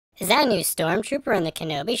Is that a new stormtrooper in the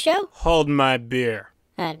Kenobi show? Hold my beer.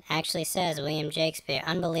 That actually says William Jakespeare.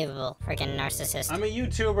 Unbelievable. Freaking narcissist. I'm a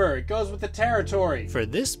YouTuber. It goes with the territory. For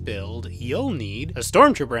this build, you'll need a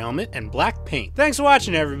stormtrooper helmet and black paint. Thanks for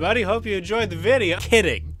watching, everybody. Hope you enjoyed the video.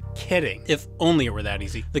 Kidding. If only it were that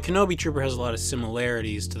easy. The Kenobi Trooper has a lot of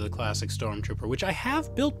similarities to the classic Stormtrooper, which I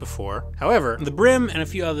have built before. However, the brim and a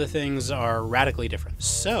few other things are radically different.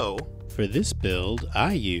 So, for this build,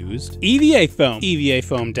 I used EVA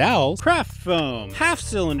foam dowels, craft foam,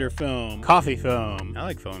 half-cylinder foam, coffee foam, I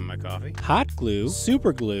like foam in my coffee, hot glue,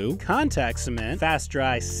 super glue, contact cement, fast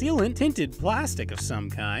dry sealant, tinted plastic of some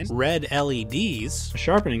kind, red LEDs, a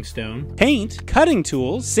sharpening stone, paint, cutting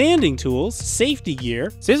tools, sanding tools, safety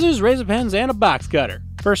gear, scissors, razor pens, and a box cutter.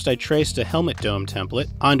 First, I traced a helmet dome template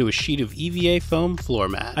onto a sheet of EVA foam floor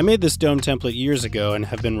mat. I made this dome template years ago and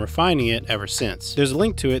have been refining it ever since. There's a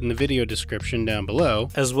link to it in the video description down below,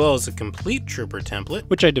 as well as a complete trooper template,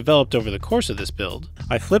 which I developed over the course of this build.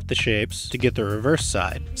 I flipped the shapes to get the reverse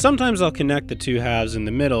side. Sometimes I'll connect the two halves in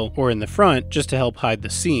the middle or in the front just to help hide the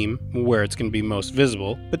seam, where it's going to be most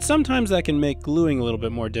visible, but sometimes that can make gluing a little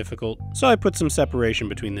bit more difficult, so I put some separation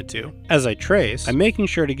between the two. As I trace, I'm making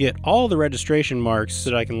sure to get all the registration marks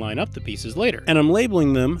so that I can line up the pieces later. And I'm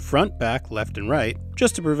labeling them front, back, left, and right,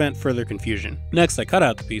 just to prevent further confusion. Next, I cut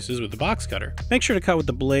out the pieces with the box cutter. Make sure to cut with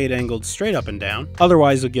the blade angled straight up and down,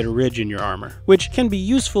 otherwise you'll get a ridge in your armor, which can be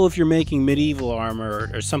useful if you're making medieval armor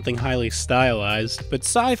or something highly stylized, but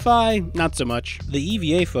sci-fi, not so much. The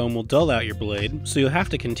EVA foam will dull out your blade, so you'll have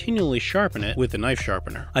to continually sharpen it with a knife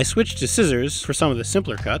sharpener. I switched to scissors for some of the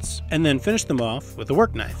simpler cuts, and then finished them off with a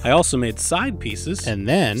work knife. I also made side pieces, and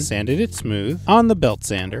then sanded it smooth on the belt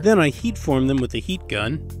sander. Then I heat formed them with a heat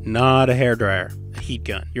gun, not a hairdryer. A heat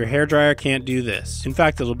gun. Your hairdryer can't do this. In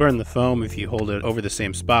fact, it'll burn the foam if you hold it over the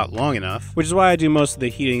same spot long enough, which is why I do most of the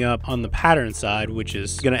heating up on the pattern side, which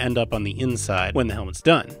is going to end up on the inside when the helmet's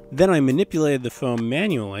done. Then I manipulated the foam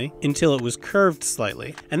manually until it was curved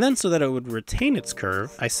slightly, and then so that it would retain its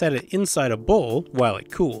curve, I set it inside a bowl while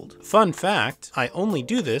it cooled. Fun fact, I only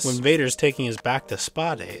do this when Vader's taking his back to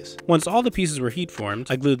spa days. Once all the pieces were heat formed,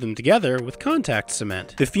 I glued them together with contact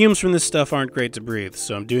cement. The fumes from this stuff aren't great to breathe,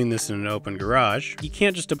 so I'm doing this in an open garage. You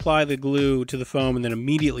can't just apply the glue to the foam and then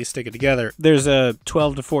immediately stick it together. There's a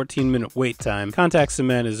 12 to 14 minute wait time. Contact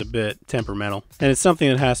cement is a bit temperamental, and it's something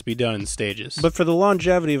that has to be done in stages. But for the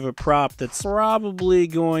longevity of a prop that's probably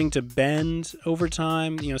going to bend over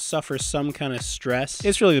time, suffer some kind of stress,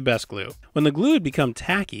 it's really the best glue. When the glue had become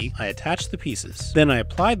tacky, I attached the pieces. Then I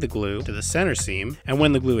applied the glue to the center seam, and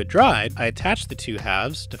when the glue had dried, I attached the two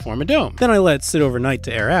halves to form a dome. Then I let it sit overnight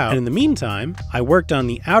to air out, and in the meantime, I worked on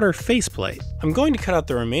the outer faceplate. I'm going to cut out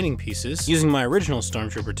the remaining pieces using my original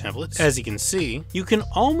Stormtrooper templates. As you can see, you can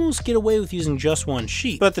almost get away with using just one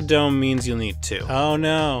sheet, but the dome means you'll need two. Oh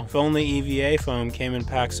no, if only EVA foam came in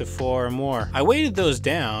packs of 4 or more. I weighted those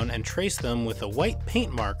down and traced them with a white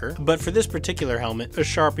paint marker, but for this particular helmet, a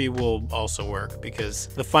Sharpie will also work because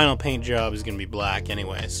the final paint job is going to be black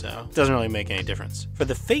anyway, so it doesn't really make any difference. For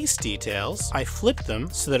the face details, I flipped them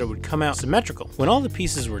so that it would come out symmetrical. When all the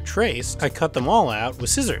pieces were traced, I cut them all out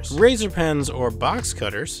with scissors. Razor pens or box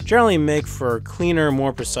cutters generally make for cleaner,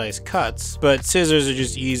 more precise cuts, but scissors are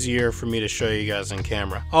just easier for me to show you guys on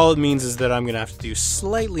camera. All it means is that I'm gonna have to do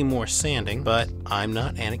slightly more sanding, but I'm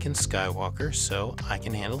not Anakin Skywalker, so I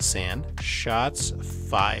can handle sand. Shots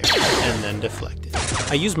fired, and then deflected.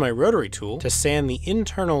 I use my rotary tool to sand the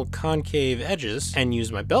internal concave edges and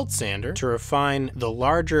use my belt sander to refine the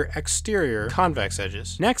larger exterior convex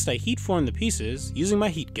edges. Next, I heat form the pieces using my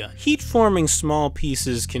heat gun. Heat forming small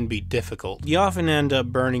pieces can be difficult. You often end up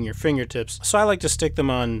burning your fingertips, so I like to stick them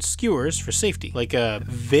on skewers for safety, like a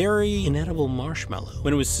very inedible marshmallow.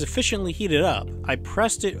 When it was sufficiently heated up, I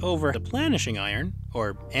pressed it over the planishing iron,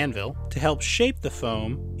 or anvil, to help shape the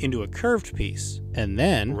foam into a curved piece, and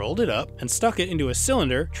then rolled it up and stuck it into a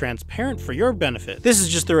cylinder transparent for your benefit. This is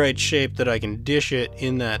just the right shape that I can dish it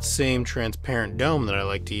in that same transparent dome that I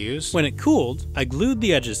like to use. When it cooled, I glued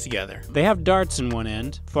the edges together. They have darts in one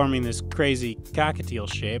end, forming this crazy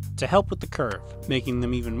cockatiel shape to help with the curve, making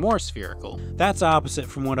them even more spherical. That's opposite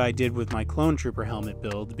from what I did with my Clone Trooper helmet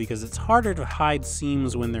build because it's harder to hide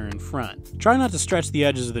seams when they're in front. Try not to stretch the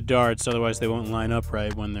edges of the darts, otherwise they won't line up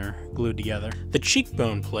right when they're glued glued together. The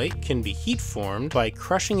cheekbone plate can be heat formed by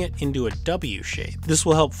crushing it into a W shape. This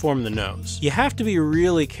will help form the nose. You have to be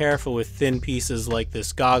really careful with thin pieces like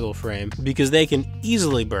this goggle frame because they can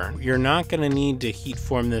easily burn. You're not going to need to heat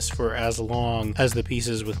form this for as long as the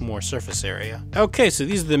pieces with more surface area. Okay, so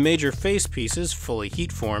these are the major face pieces fully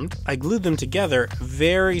heat formed. I glued them together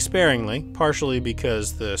very sparingly, partially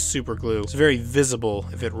because the super glue is very visible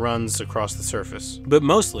if it runs across the surface, but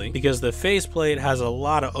mostly because the face plate has a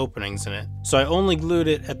lot of openings in it. So I only glued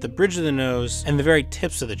it at the bridge of the nose and the very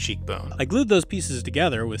tips of the cheekbone. I glued those pieces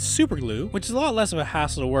together with super glue, which is a lot less of a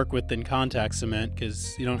hassle to work with than contact cement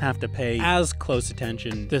because you don't have to pay as close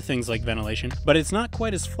attention to things like ventilation, but it's not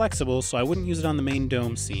quite as flexible, so I wouldn't use it on the main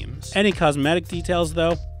dome seams. Any cosmetic details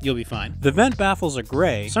though, you'll be fine. The vent baffles are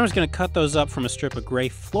gray, so I'm just gonna cut those up from a strip of gray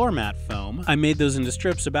floor mat foam. I made those into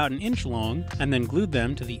strips about 1 inch long and then glued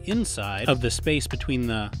them to the inside of the space between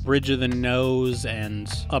the bridge of the nose and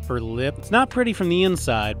upper lip. It's not pretty from the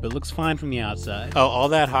inside, but looks fine from the outside. Oh, all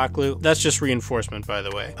that hot glue? That's just reinforcement, by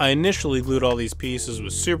the way. I initially glued all these pieces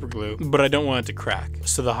with super glue, but I don't want it to crack,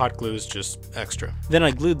 so the hot glue is just extra. Then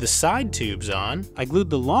I glued the side tubes on. I glued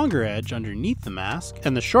the longer edge underneath the mask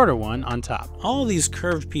and the shorter one on top. All these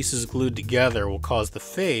curved pieces glued together will cause the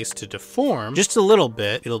face to deform just a little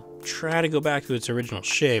bit. It'll try to go back to its original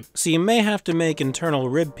shape, so you may have to make internal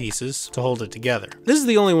rib pieces to hold it together. This is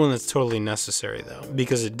the only one that's totally necessary though,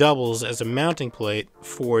 because it doubles as a mounting plate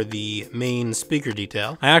for the main speaker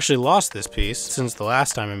detail. I actually lost this piece since the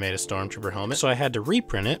last time I made a Stormtrooper helmet, so I had to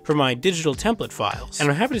reprint it for my digital template files. And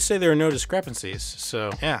I'm happy to say there are no discrepancies,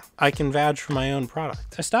 so yeah, I can vouch for my own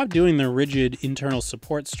product. I stopped doing the rigid internal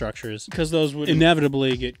support structures because those would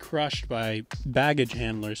inevitably get crushed by baggage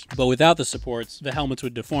handlers, but without the supports, the helmets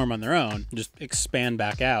would deform on their own, just expand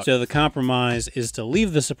back out. So the compromise is to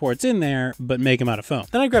leave the supports in there, but make them out of foam.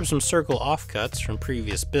 Then I grabbed some circle offcuts from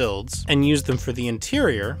previous builds and used them for the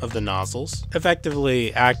interior of the nozzles,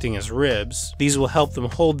 effectively acting as ribs. These will help them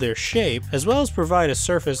hold their shape, as well as provide a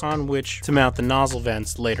surface on which to mount the nozzle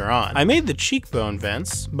vents later on. I made the cheekbone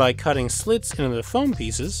vents by cutting slits into the foam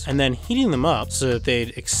pieces and then heating them up so that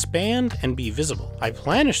they'd expand and be visible. I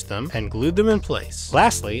planished them and glued them in place.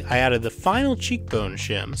 Lastly, I added the final cheekbone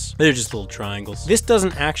shims. They're just little triangles. This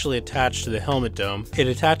doesn't actually attach to the helmet dome. It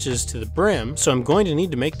attaches to the brim, so I'm going to need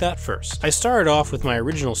to make that first. I started off with my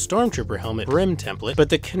original Stormtrooper helmet brim template, but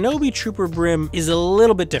the Kenobi Trooper brim is a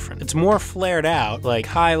little bit different. It's more flared out, like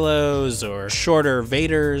Kylo's or shorter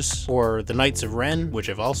Vader's or the Knights of Ren, which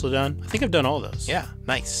I've also done. I think I've done all those. Yeah,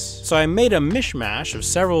 nice. So I made a mishmash of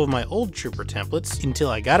several of my old Trooper templates until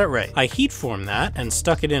I got it right. I heat formed that and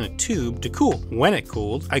stuck it in a tube to cool. When it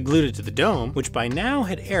cooled, I glued it to the dome, which by now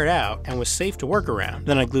had aired out and was safe to work around.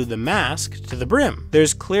 Then I glued the mask to the brim.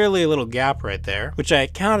 There's clearly a little gap right there, which I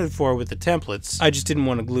accounted for with the templates. I just didn't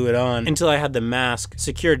want to glue it on until I had the mask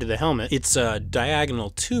secured to the helmet. It's a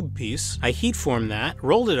diagonal tube piece. I heat formed that,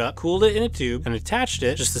 rolled it up, cooled it in a tube, and attached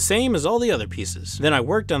it just the same as all the other pieces. Then I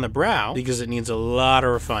worked on the brow because it needs a lot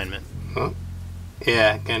of refinement. Huh?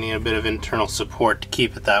 Yeah, gonna need a bit of internal support to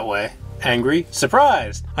keep it that way. Angry?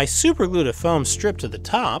 Surprised! I super glued a foam strip to the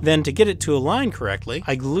top, then to get it to align correctly,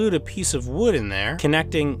 I glued a piece of wood in there,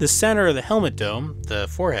 connecting the center of the helmet dome, the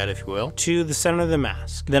forehead if you will, to the center of the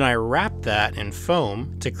mask. Then I wrapped that in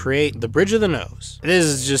foam to create the bridge of the nose. This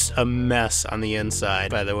is just a mess on the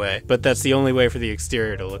inside, by the way, but that's the only way for the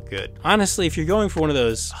exterior to look good. Honestly, if you're going for one of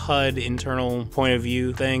those HUD internal point of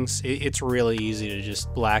view things, it's really easy to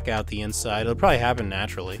just black out the inside. It'll probably happen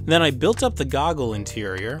naturally. Then I built up the goggle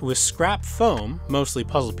interior with scrap foam, mostly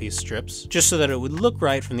puzzle piece strips, just so that it would look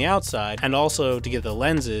right from the outside and also to get the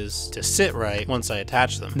lenses to sit right once I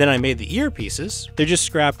attach them. Then I made the earpieces. They're just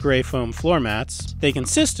scrap gray foam floor mats. They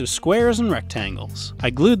consist of squares and rectangles. I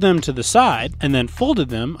glued them to the side and then folded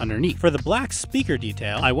them underneath. For the black speaker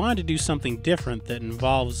detail, I wanted to do something different that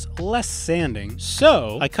involves less sanding,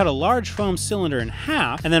 so I cut a large foam cylinder in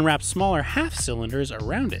half and then wrapped smaller half cylinders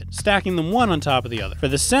around it, stacking them one on top of the other. For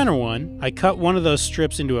the center one, I cut one of those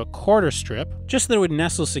strips into a quarter strip, just so that it would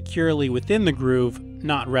nestle securely within the groove,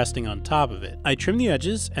 not resting on top of it. I trimmed the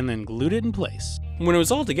edges and then glued it in place. When it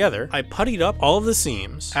was all together, I puttied up all of the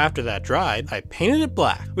seams. After that dried, I painted it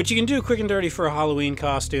black, which you can do quick and dirty for a Halloween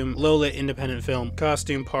costume, low-lit independent film,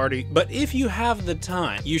 costume party, but if you have the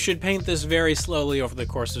time, you should paint this very slowly over the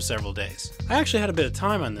course of several days. I actually had a bit of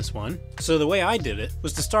time on this one, so the way I did it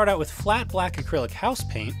was to start out with flat black acrylic house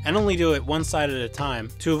paint and only do it one side at a time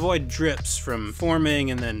to avoid drips from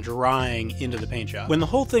forming and then drying into the paint job. When the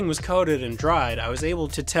whole thing was coated and dried, I was able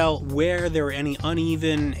to tell where there were any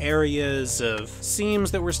uneven areas of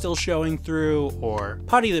seams that were still showing through, or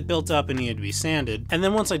putty that built up and needed to be sanded, and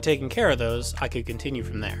then once I'd taken care of those, I could continue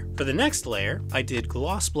from there. For the next layer, I did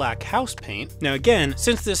gloss black house paint. Now again,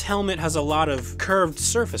 since this helmet has a lot of curved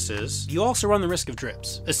surfaces, you also run the risk of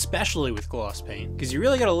drips, especially with gloss paint, because you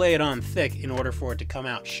really gotta lay it on thick in order for it to come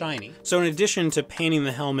out shiny. So in addition to painting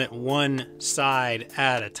the helmet one side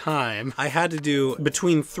at a time, I had to do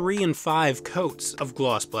between 3 and 5 coats of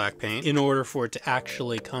gloss black paint in order for it to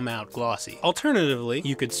actually come out glossy. Alternatively,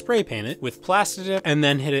 you could spray paint it with Plastidip and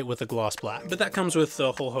then hit it with a gloss black, but that comes with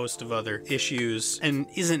a whole host of other issues and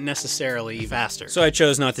isn't necessarily faster. So I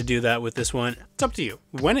chose not to do that with this one. It's up to you.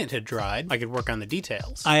 When it had dried, I could work on the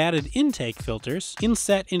details. I added intake filters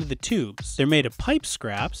inset into the tubes. They're made of pipe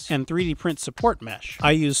scraps and 3D print support mesh.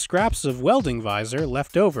 I used scraps of welding visor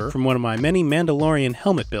left over from one of my many Mandalorian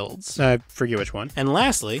helmet builds. I forget which one. And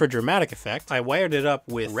lastly, for dramatic effect, I wired it up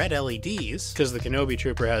with red LEDs because the Kenobi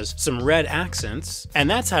Trooper has some red accents, and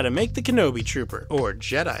that's how to make the Kenobi Trooper, or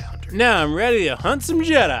Jedi Hunter. Now I'm ready to hunt some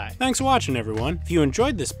Jedi. Thanks for watching, everyone. If you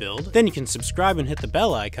enjoyed this build, then you can subscribe and hit the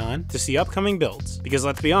bell icon to see upcoming builds. Because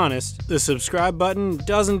let's be honest, the subscribe button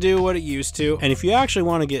doesn't do what it used to, and if you actually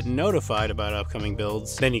want to get notified about upcoming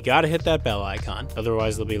builds, then you gotta hit that bell icon.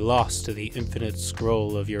 Otherwise they'll be lost to the infinite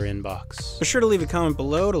scroll of your inbox. Be sure to leave a comment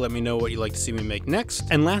below to let me know what you'd like to see me make next.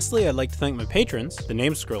 And lastly, I'd like to thank my patrons, the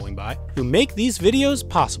names scrolling by, who make these videos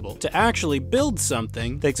possible. To actually build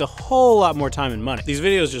something takes a whole lot more time and money. These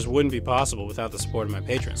videos just wouldn't be possible without the support of my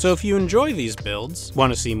patrons. So if you enjoy these builds,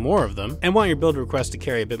 want to see more of them, and want your build request to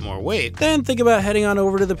carry a bit more weight, then think about heading on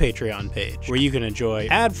over to the Patreon page, where you can enjoy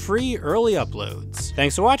ad-free early uploads.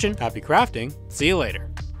 Thanks for watching, happy crafting, see you later.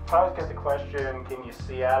 I always get the question, can you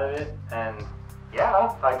see out of it? And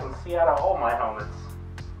yeah, I can see out of all my helmets.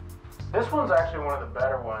 This one's actually one of the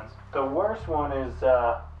better ones. The worst one is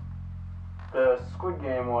the Squid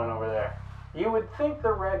Game one over there. You would think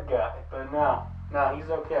the red guy, but no, he's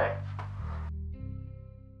okay.